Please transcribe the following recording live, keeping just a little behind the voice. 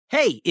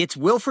Hey, it's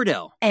Will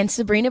Friedle. And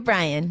Sabrina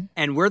Bryan.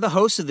 And we're the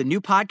hosts of the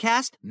new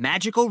podcast,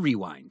 Magical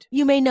Rewind.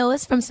 You may know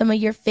us from some of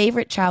your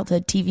favorite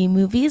childhood TV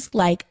movies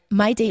like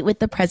My Date with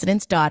the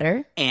President's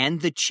Daughter.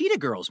 And the Cheetah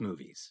Girls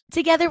movies.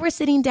 Together, we're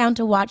sitting down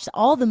to watch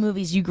all the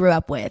movies you grew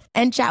up with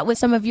and chat with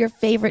some of your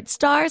favorite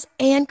stars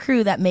and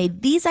crew that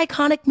made these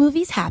iconic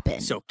movies happen.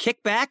 So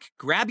kick back,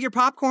 grab your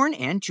popcorn,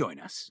 and join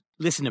us.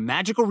 Listen to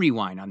Magical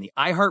Rewind on the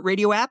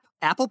iHeartRadio app,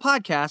 Apple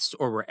Podcasts,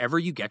 or wherever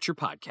you get your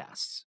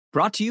podcasts.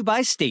 Brought to you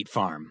by State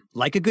Farm.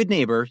 Like a good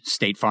neighbor,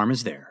 State Farm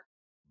is there.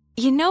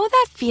 You know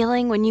that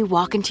feeling when you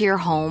walk into your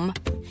home,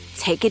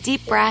 take a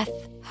deep breath,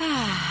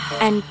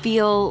 and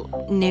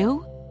feel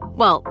new?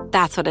 Well,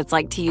 that's what it's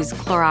like to use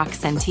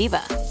Clorox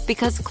Scentiva.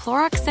 Because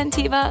Clorox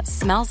Scentiva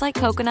smells like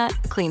coconut,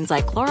 cleans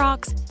like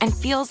Clorox, and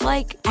feels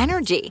like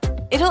energy.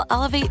 It'll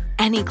elevate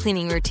any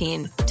cleaning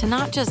routine to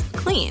not just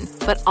clean,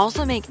 but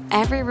also make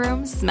every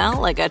room smell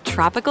like a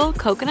tropical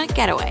coconut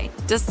getaway.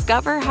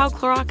 Discover how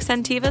Clorox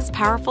Scentiva's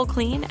powerful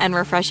clean and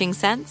refreshing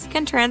scents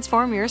can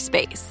transform your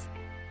space.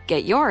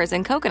 Get yours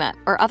in coconut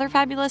or other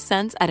fabulous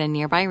scents at a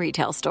nearby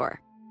retail store.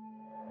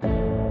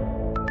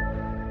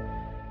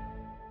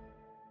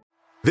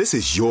 This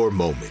is your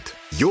moment,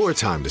 your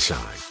time to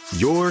shine,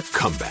 your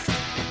comeback.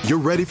 You're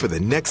ready for the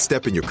next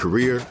step in your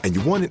career, and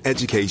you want an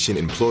education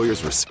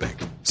employers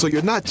respect. So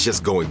you're not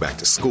just going back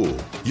to school,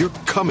 you're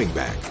coming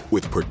back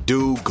with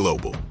Purdue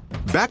Global.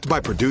 Backed by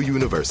Purdue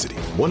University,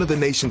 one of the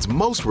nation's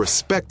most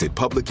respected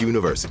public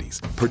universities,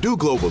 Purdue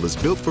Global is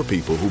built for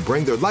people who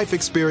bring their life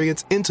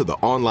experience into the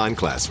online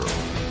classroom.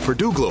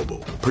 Purdue Global,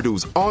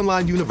 Purdue's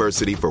online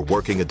university for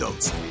working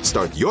adults.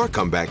 Start your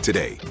comeback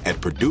today at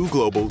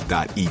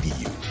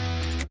purdueglobal.edu.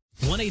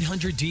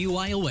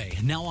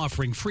 1-800-DUI-OA, now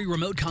offering free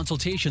remote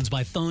consultations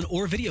by phone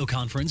or video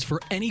conference for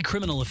any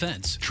criminal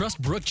offense.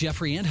 Trust Brooke,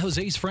 Jeffrey, and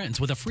Jose's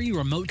friends with a free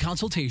remote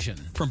consultation.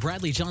 From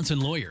Bradley Johnson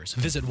Lawyers,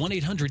 visit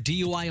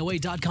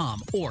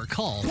 1-800-DUIOA.com or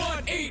call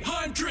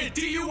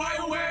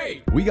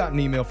 1-800-DUIOA. We got an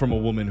email from a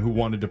woman who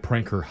wanted to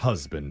prank her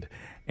husband.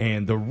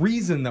 And the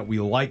reason that we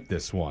like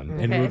this one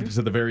and moved it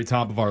to the very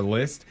top of our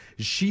list,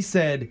 she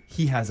said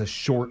he has a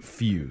short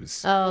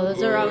fuse. Oh,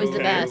 those are always the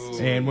best.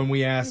 And when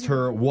we asked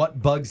her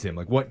what bugs him,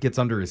 like what gets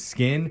under his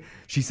skin,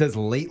 she says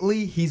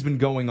lately he's been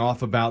going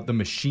off about the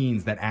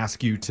machines that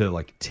ask you to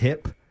like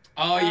tip.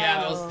 Oh,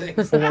 yeah, those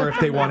things. Or if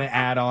they want to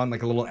add on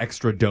like a little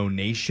extra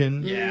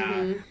donation.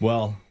 Yeah.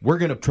 Well, we're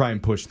going to try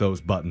and push those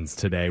buttons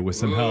today with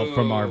some help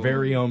from our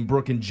very own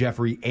Brooke and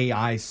Jeffrey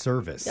AI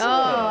service. Oh,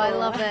 I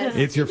love this.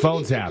 It's your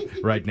phone tap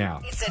right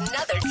now. It's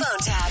another phone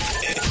tap.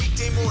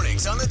 Weekday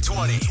mornings on the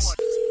 20s.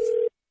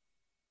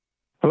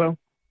 Hello?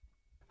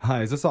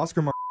 Hi, is this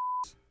Oscar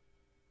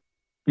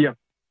Yeah.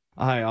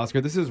 Hi,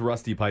 Oscar. This is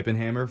Rusty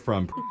Pipenhammer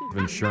from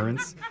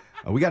Insurance.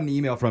 We got an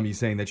email from you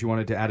saying that you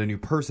wanted to add a new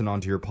person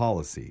onto your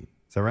policy.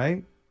 Is that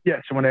right?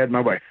 Yes, I want to add my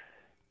wife.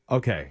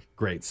 Okay,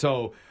 great.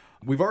 So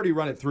we've already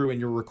run it through and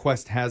your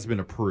request has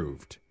been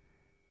approved.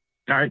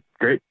 All right,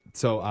 great.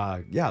 So,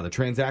 the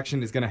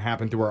transaction is going to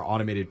happen through our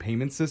automated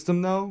payment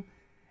system, though.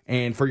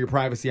 And for your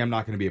privacy, I'm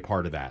not going to be a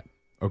part of that.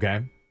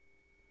 Okay?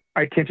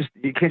 You can't just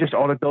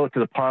auto bill it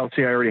to the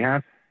policy I already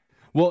have?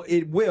 Well,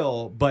 it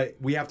will, but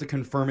we have to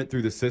confirm it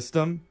through the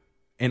system.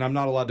 And I'm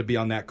not allowed to be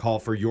on that call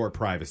for your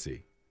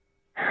privacy.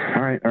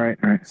 All right.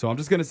 So I'm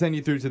just going to send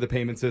you through to the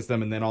payment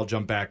system, and then I'll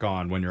jump back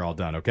on when you're all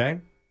done, okay?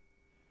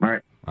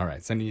 All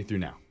right, sending you through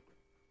now.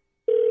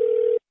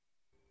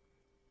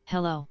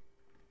 Hello.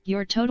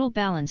 Your total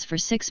balance for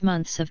 6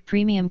 months of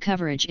premium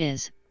coverage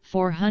is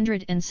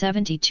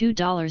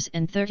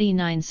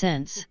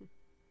 $472.39.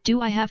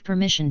 Do I have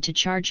permission to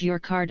charge your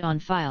card on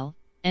file,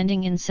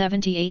 ending in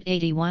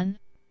 7881?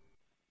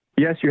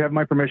 Yes, you have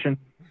my permission.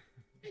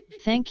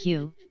 Thank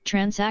you.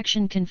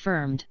 Transaction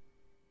confirmed.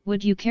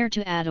 Would you care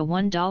to add a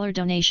 $1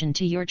 donation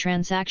to your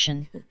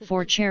transaction,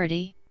 for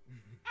charity?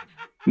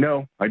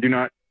 No, I do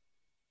not.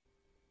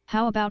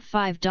 How about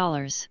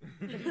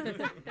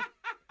 $5?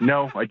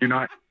 No, I do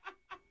not.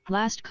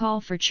 Last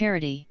call for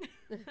charity.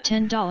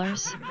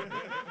 $10?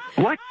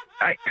 What?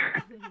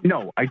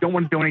 No, I don't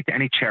want to donate to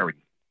any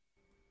charity.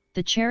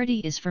 The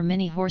charity is for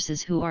mini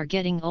horses who are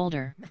getting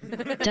older.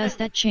 Does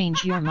that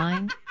change your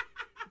mind?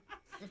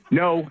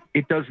 No,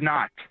 it does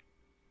not.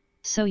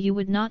 So you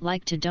would not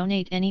like to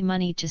donate any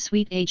money to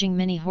sweet aging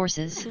mini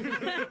horses?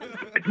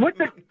 What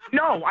the?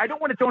 No, I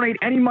don't want to donate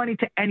any money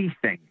to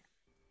anything.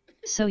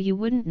 So you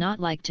wouldn't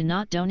not like to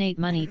not donate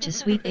money to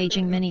sweet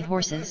aging mini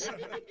horses?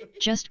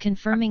 Just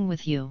confirming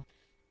with you.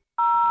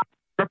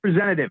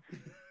 Representative.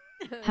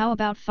 How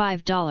about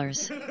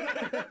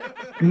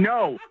 $5?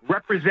 No,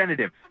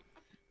 representative.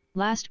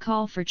 Last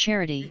call for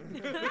charity.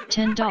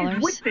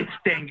 $10? With this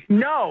thing.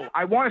 No,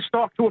 I want to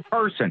talk to a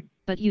person.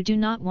 But you do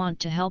not want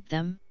to help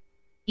them?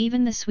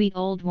 Even the sweet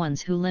old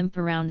ones who limp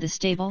around the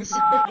stables?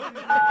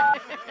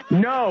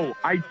 No,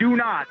 I do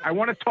not. I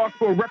want to talk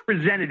to a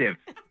representative.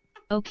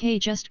 Okay,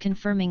 just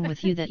confirming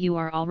with you that you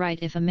are all right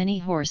if a mini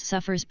horse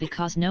suffers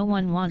because no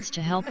one wants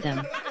to help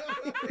them.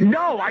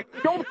 No, I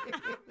don't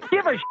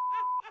give a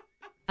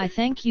I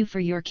thank you for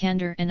your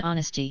candor and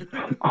honesty.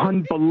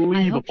 Unbelievable.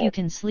 I hope you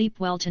can sleep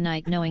well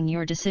tonight knowing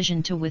your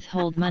decision to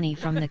withhold money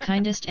from the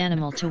kindest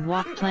animal to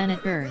walk planet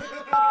Earth.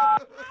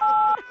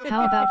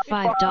 How about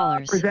 $5?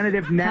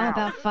 Representative now.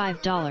 How about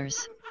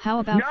 $5? How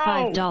about No.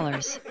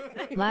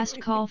 $5? Last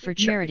call for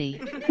charity.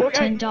 Look,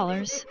 hey,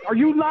 $10? Are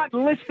you not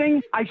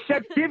listening? I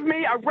said give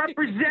me a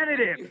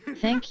representative.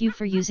 Thank you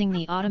for using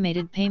the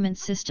automated payment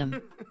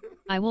system.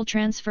 I will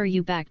transfer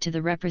you back to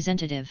the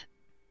representative.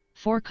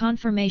 For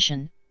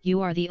confirmation,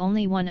 you are the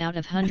only one out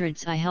of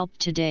hundreds I helped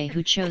today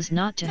who chose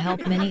not to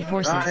help many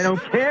horses. I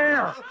don't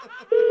care.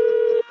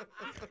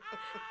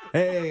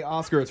 Hey,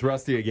 Oscar, it's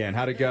Rusty again.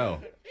 How'd it go?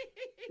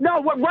 No,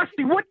 what,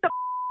 Rusty, what the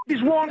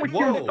is wrong with Whoa.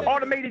 your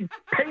automated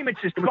payment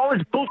system? All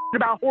this bullshit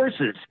about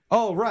horses.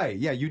 Oh, right.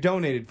 Yeah, you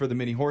donated for the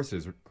mini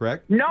horses,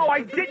 correct? No,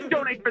 I didn't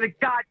donate for the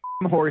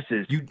goddamn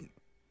horses.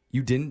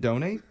 You didn't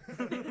donate?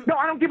 No,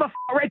 I don't give a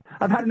right.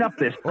 I've had enough of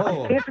this.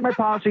 Oh. I'm canceling my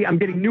policy. I'm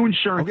getting new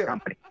insurance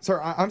company. Sir,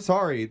 I'm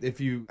sorry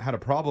if you had a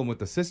problem with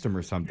the system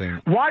or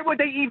something. Why would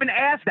they even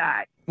ask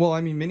that? Well,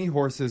 I mean, mini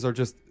horses are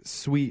just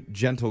sweet,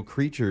 gentle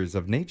creatures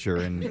of nature,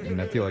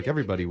 and I feel like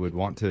everybody would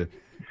want to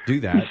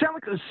do that. You sound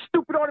like a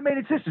stupid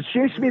automated system. She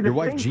used to be the Your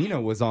wife thing. Gina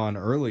was on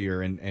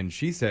earlier, and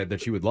she said that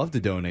she would love to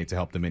donate to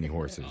help the mini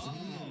horses.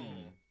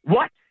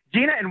 What?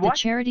 Gina and The what?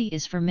 charity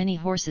is for many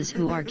horses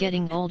who are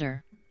getting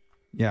older.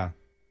 Yeah.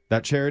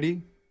 That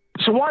charity?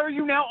 So why are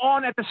you now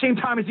on at the same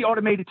time as the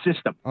automated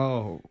system?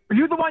 Oh, Are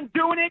you the one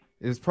doing it?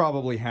 it's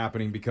probably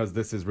happening because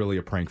this is really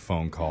a prank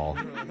phone call.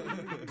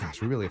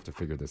 Gosh, we really have to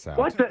figure this out.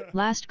 What the?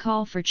 Last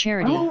call for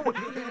charity.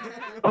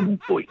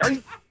 Boy,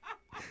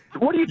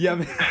 what are you?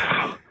 Yeah,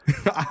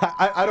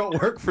 I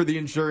don't work for the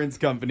insurance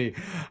company.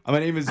 My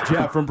name is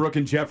Jeff from Brooke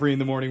and Jeffrey in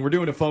the Morning. We're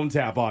doing a phone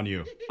tap on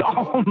you.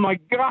 Oh, my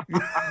God.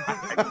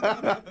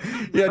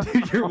 Yeah,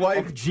 dude, your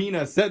wife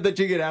Gina said that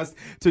you get asked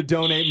to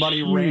donate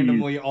money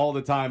randomly all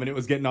the time, and it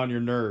was getting on your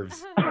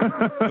nerves.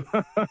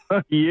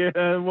 Yeah,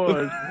 it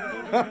was.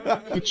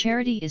 The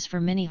charity is for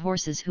many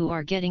horses who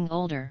are getting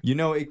older. You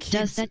know, it keeps...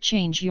 Does that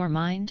change your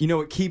mind? You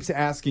know, it keeps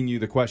asking you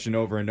the question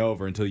over and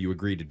over until you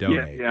agree to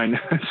donate. Yeah,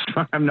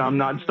 I know.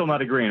 I'm still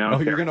not agreeing. I don't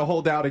You're care. going to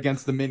hold out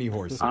against the mini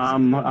horses.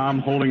 I'm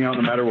holding out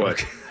no matter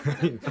what.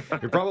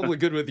 You're probably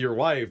good with your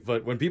wife,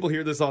 but when people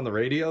hear this on the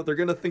radio, they're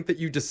going to think that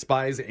you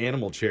despise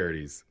animal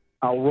charities.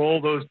 I'll roll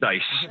those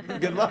dice.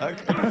 Good luck.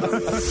 Wake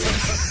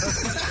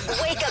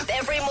up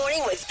every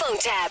morning with phone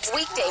taps.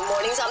 Weekday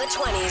mornings on the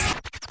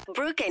 20s.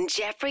 Brooke and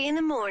Jeffrey in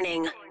the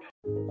Morning.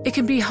 It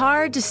can be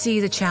hard to see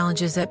the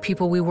challenges that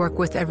people we work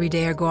with every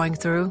day are going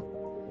through.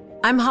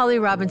 I'm Holly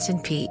Robinson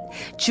Pete.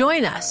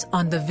 Join us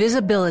on The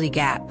Visibility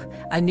Gap,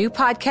 a new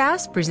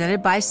podcast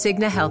presented by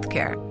Cigna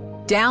Healthcare.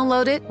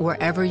 Download it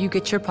wherever you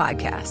get your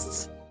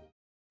podcasts.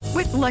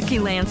 With Lucky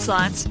Land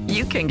Slots,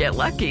 you can get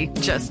lucky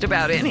just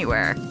about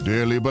anywhere.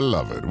 Dearly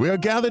beloved, we are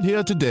gathered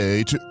here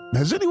today to...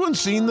 Has anyone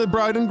seen the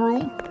bride and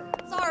groom?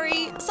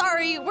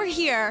 Sorry, we're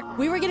here.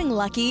 We were getting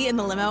lucky in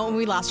the limo and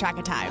we lost track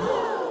of time.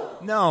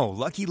 No,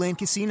 Lucky Land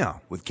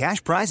Casino, with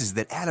cash prizes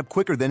that add up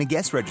quicker than a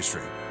guest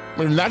registry.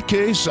 In that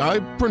case, I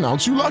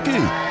pronounce you lucky.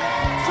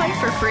 Play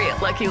for free at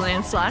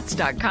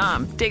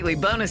LuckyLandSlots.com. Daily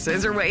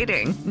bonuses are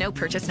waiting. No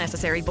purchase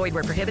necessary. Void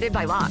where prohibited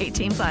by law.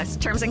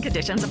 18+. Terms and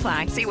conditions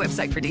apply. See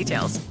website for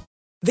details.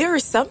 There are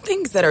some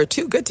things that are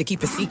too good to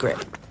keep a secret.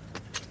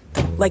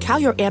 Like how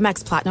your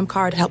Amex Platinum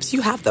card helps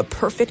you have the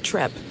perfect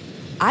trip.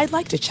 I'd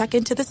like to check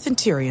into the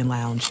Centurion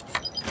Lounge.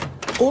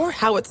 Or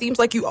how it seems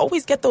like you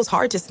always get those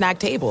hard-to-snag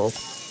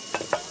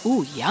tables.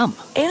 Ooh, yum.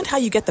 And how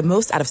you get the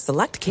most out of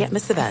select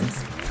can't-miss events.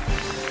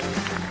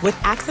 With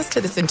access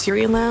to the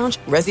Centurion Lounge,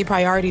 Resi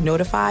Priority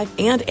Notified,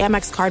 and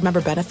Amex card member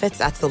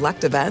benefits at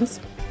select events,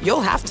 you'll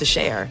have to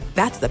share.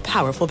 That's the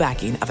powerful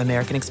backing of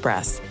American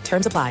Express.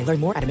 Terms apply. Learn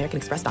more at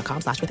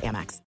americanexpress.com/withAmex.